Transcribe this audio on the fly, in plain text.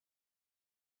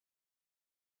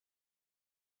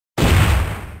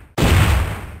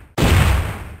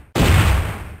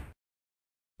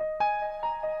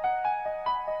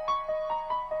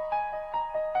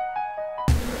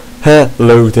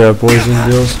Hello there, boys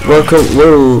and girls. Welcome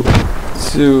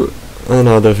to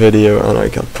another video, and I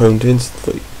got pwned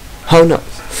instantly. How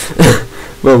nice!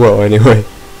 well, anyway.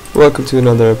 Welcome to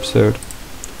another episode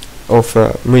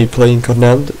of me playing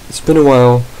Condemned. It's been a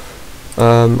while.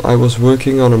 I was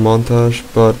working on a montage,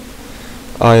 but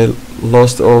I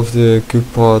lost all of the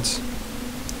good parts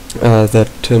that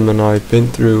Tim and I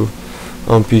been through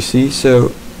on PC,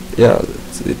 so yeah,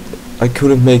 I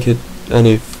couldn't make it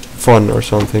any fun or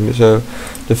something, so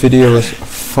the video was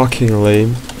fucking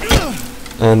lame,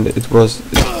 and it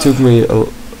took me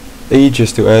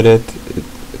ages to edit. It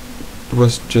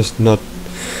was just not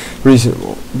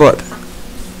reasonable, but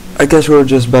I guess we're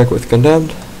just back with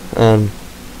Condemned, and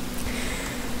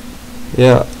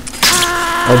yeah,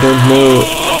 I don't know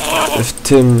if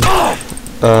Tim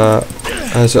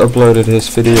has uploaded his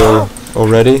video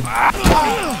already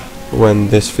when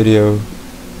this video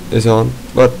is on,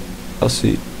 but I'll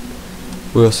see.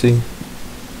 We'll see.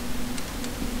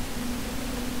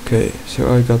 Okay,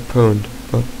 so I got pwned,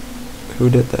 but who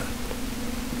did that?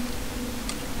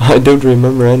 I don't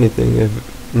remember anything.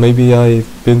 Maybe I've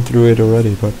been through it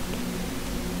already, but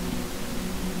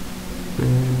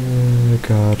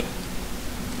God,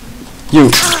 you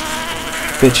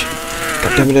bitch!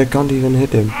 God damn it! I can't even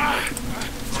hit him.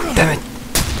 Damn it!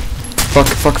 Fuck!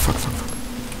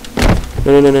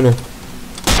 No!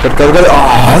 Got it!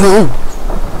 Oh no!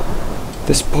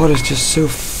 This part is just so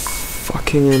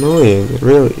fucking annoying,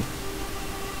 really.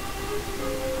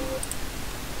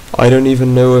 I don't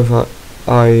even know if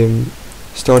I am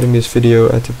starting this video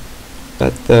at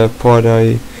the part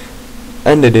I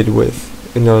ended it with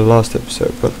in the last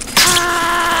episode, but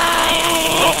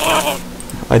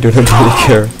I do not really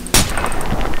care.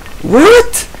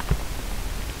 What?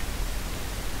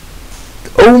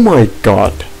 Oh my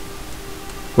god.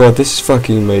 Well, this is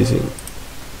fucking amazing.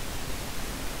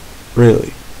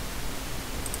 Really.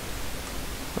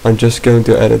 I'm just going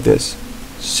to edit this.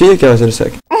 See you guys in a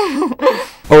sec.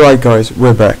 Alright guys,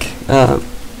 we're back.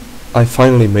 I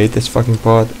finally made this fucking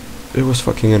part. It was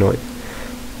fucking annoying.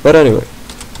 But anyway.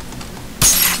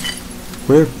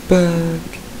 We're back.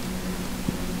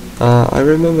 I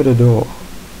remember the door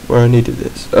where I needed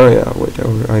this. Oh yeah, wait,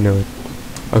 I know it.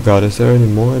 Oh god, is there any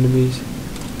more enemies?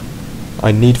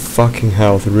 I need fucking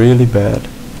health really bad.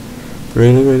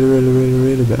 Really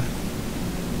bad.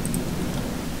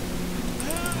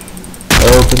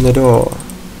 Open the door,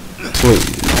 please.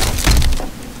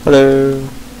 Hello.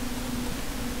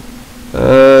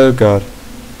 Oh god.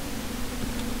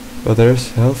 Well,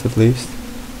 there's health at least.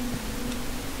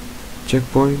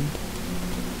 Checkpoint.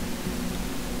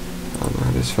 Oh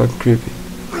man, this is fucking creepy.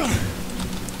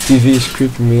 TV is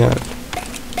creeping me out.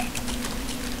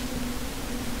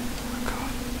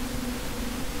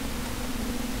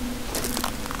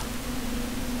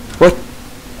 What?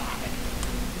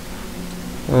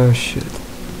 Oh shit.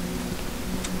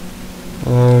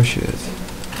 Oh shit.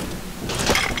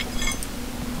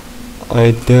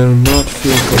 I do not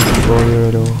feel comfortable here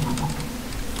at all.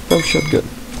 Oh, shotgun.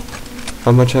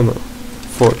 How much ammo?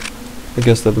 4. I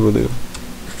guess that will do.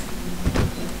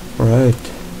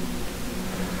 Alright.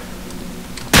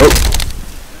 Oh!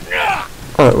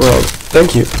 Alright, well,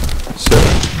 thank you, sir.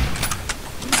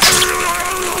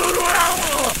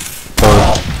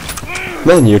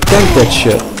 Man, you tanked that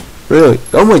shit. Really?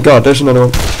 Oh my god, there's another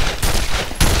one.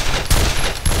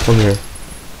 Come here.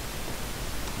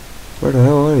 Where the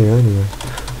hell are you anyway?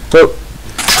 Oh!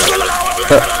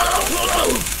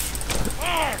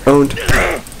 Owned.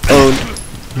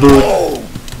 Boot.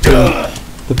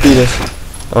 The penis.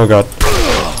 Oh god.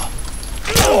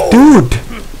 Dude!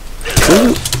 Will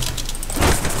you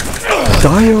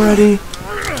die already?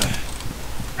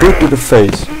 Boot to the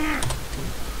face.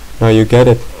 Now you get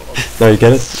it. Now you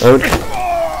get it? Owned.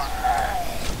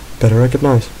 Better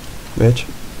recognize, bitch.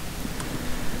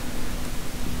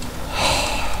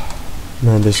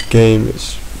 Man, this game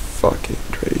is fucking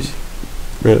crazy.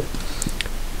 Really.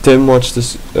 Tim watched the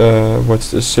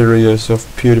series of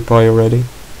PewDiePie already.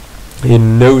 He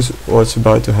knows what's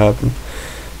about to happen,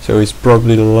 so he's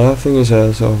probably laughing his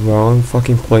ass off while I'm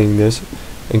fucking playing this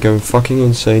and going fucking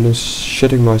insane and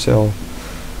shitting myself.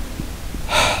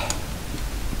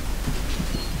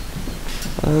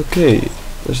 Okay,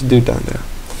 there's a dude down there.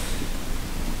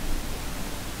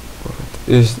 What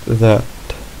is that?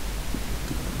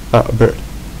 Ah, a bird.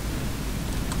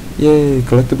 Yay,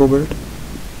 collectible bird.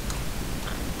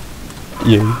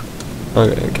 Yay.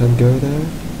 Okay, I can't go there.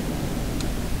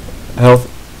 Health.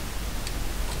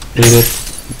 Need it.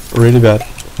 Really bad.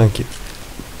 Thank you.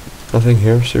 Nothing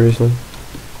here, seriously.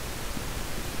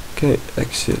 Okay,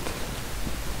 exit.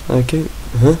 Okay.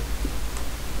 Huh?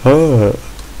 Oh,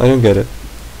 I don't get it.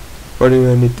 Why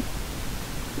do I need...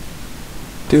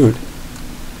 Dude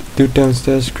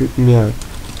downstairs is creeping me out.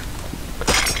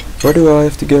 Where do I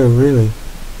have to go, really?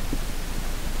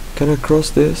 Can I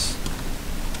cross this?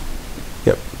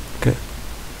 Yep, okay.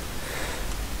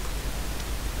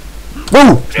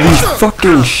 Whoa! You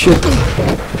fucking shit!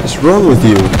 What's wrong with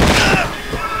you?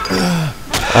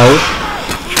 Ow.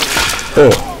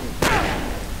 Oh.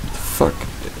 Fuck. The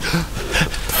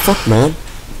fuck, man?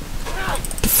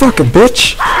 The fuck, a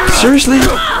bitch? Seriously?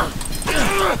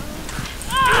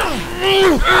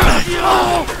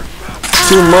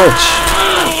 Too much.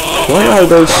 Why are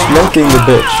those smacking the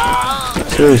bitch?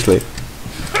 Seriously.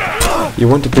 You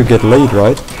wanted to get laid,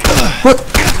 right? What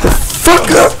the fuck?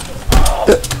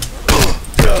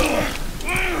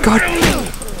 God.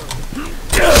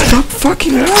 Stop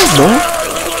fucking around, man.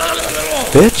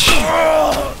 Bitch.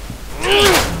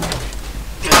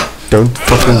 Don't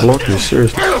fucking block me,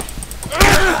 seriously.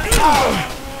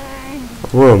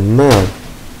 Whoa, man.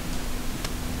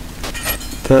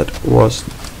 That was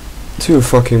too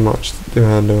fucking much to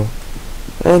handle.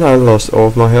 And I lost all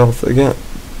of my health again.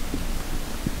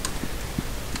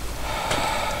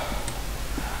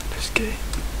 This game.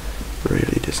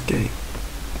 Really, this game.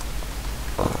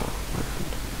 Oh, man.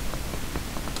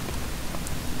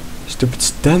 Stupid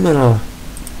stamina.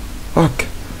 Fuck.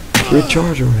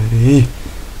 Recharge already.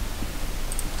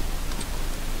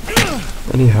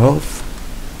 Any health?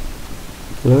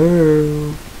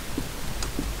 Hello?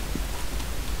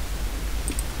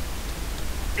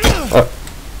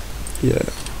 Yeah.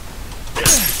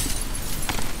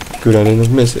 Good, I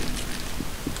didn't miss it.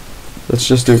 Let's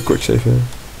just do a quick save here.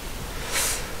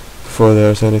 Before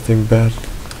there's anything bad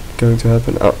going to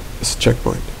happen. Oh, it's a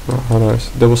checkpoint. Oh, how nice.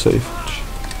 Double save.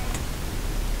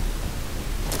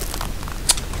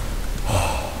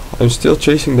 I'm still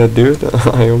chasing that dude.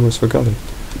 I almost forgot it.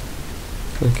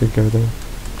 I could go there.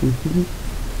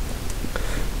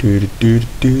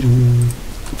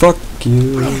 Fuck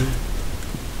you.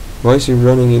 Why is he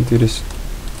running into this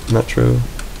metro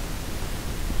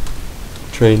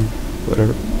train,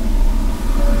 whatever?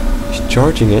 He's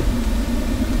charging it.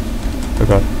 Oh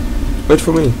god. Wait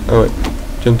for me. Oh wait.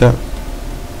 Jumped out.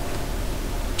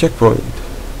 Checkpoint.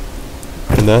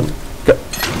 And then go.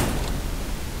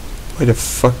 Why the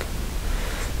fuck?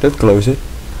 Don't close it.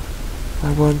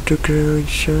 I want to go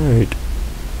inside.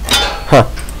 Huh.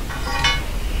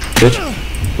 Bitch.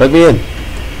 Let me in.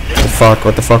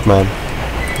 What the fuck, man?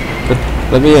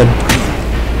 Let me in.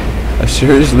 I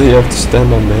seriously have to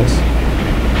stand on this.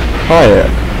 Hiya.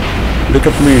 Look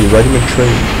at me riding a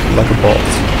train like a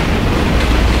boss.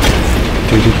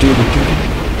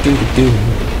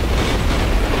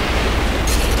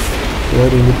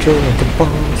 Riding the train like a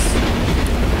boss.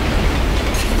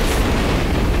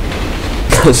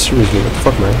 Seriously, what the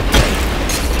fuck, man?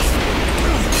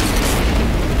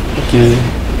 Okay.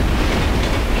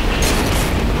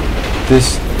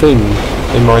 This thing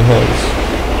in my hands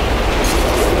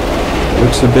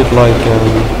looks a bit like a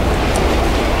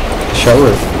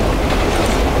shower.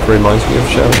 It reminds me of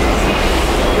shower.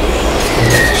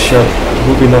 Shower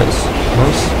would be nice.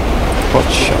 Nice hot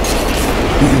shower.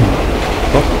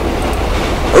 What?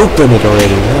 Open it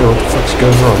already, man. What the fuck's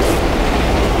going on?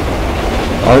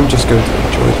 I'm just going to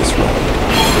enjoy this ride.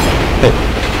 Hey.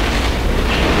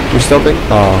 We're stopping?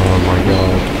 Oh my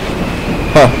god.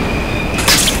 Huh.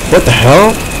 What the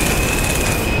hell?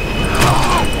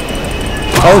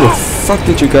 How the fuck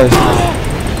did you guys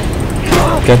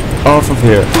get off of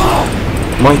here?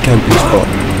 My camping spot.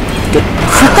 Get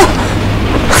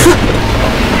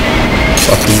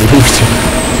fucking loser.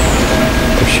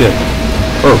 Oh shit.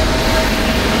 Oh.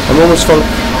 I'm almost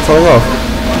falling off.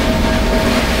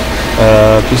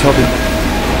 Please help me.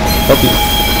 Help me.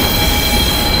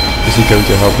 Is he going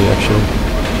to help me actually?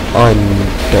 I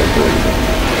don't believe it.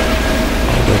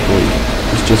 I don't believe it.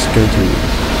 He's just going to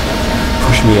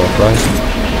push me off, right?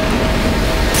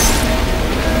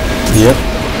 Yep.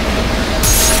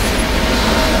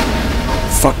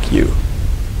 Fuck you.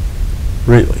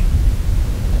 Really?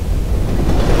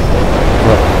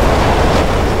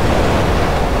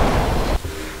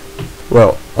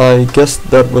 Well, I guess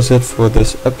that was it for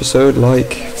this episode.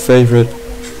 Like, favorite,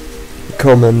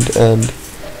 comment, and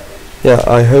yeah,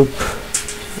 I hope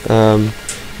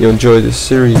you enjoy this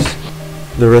series,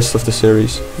 the rest of the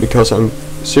series, because I'm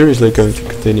seriously going to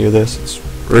continue this. It's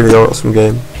a really awesome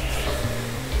game.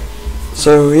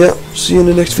 So yeah, see you in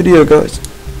the next video, guys.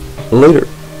 Later.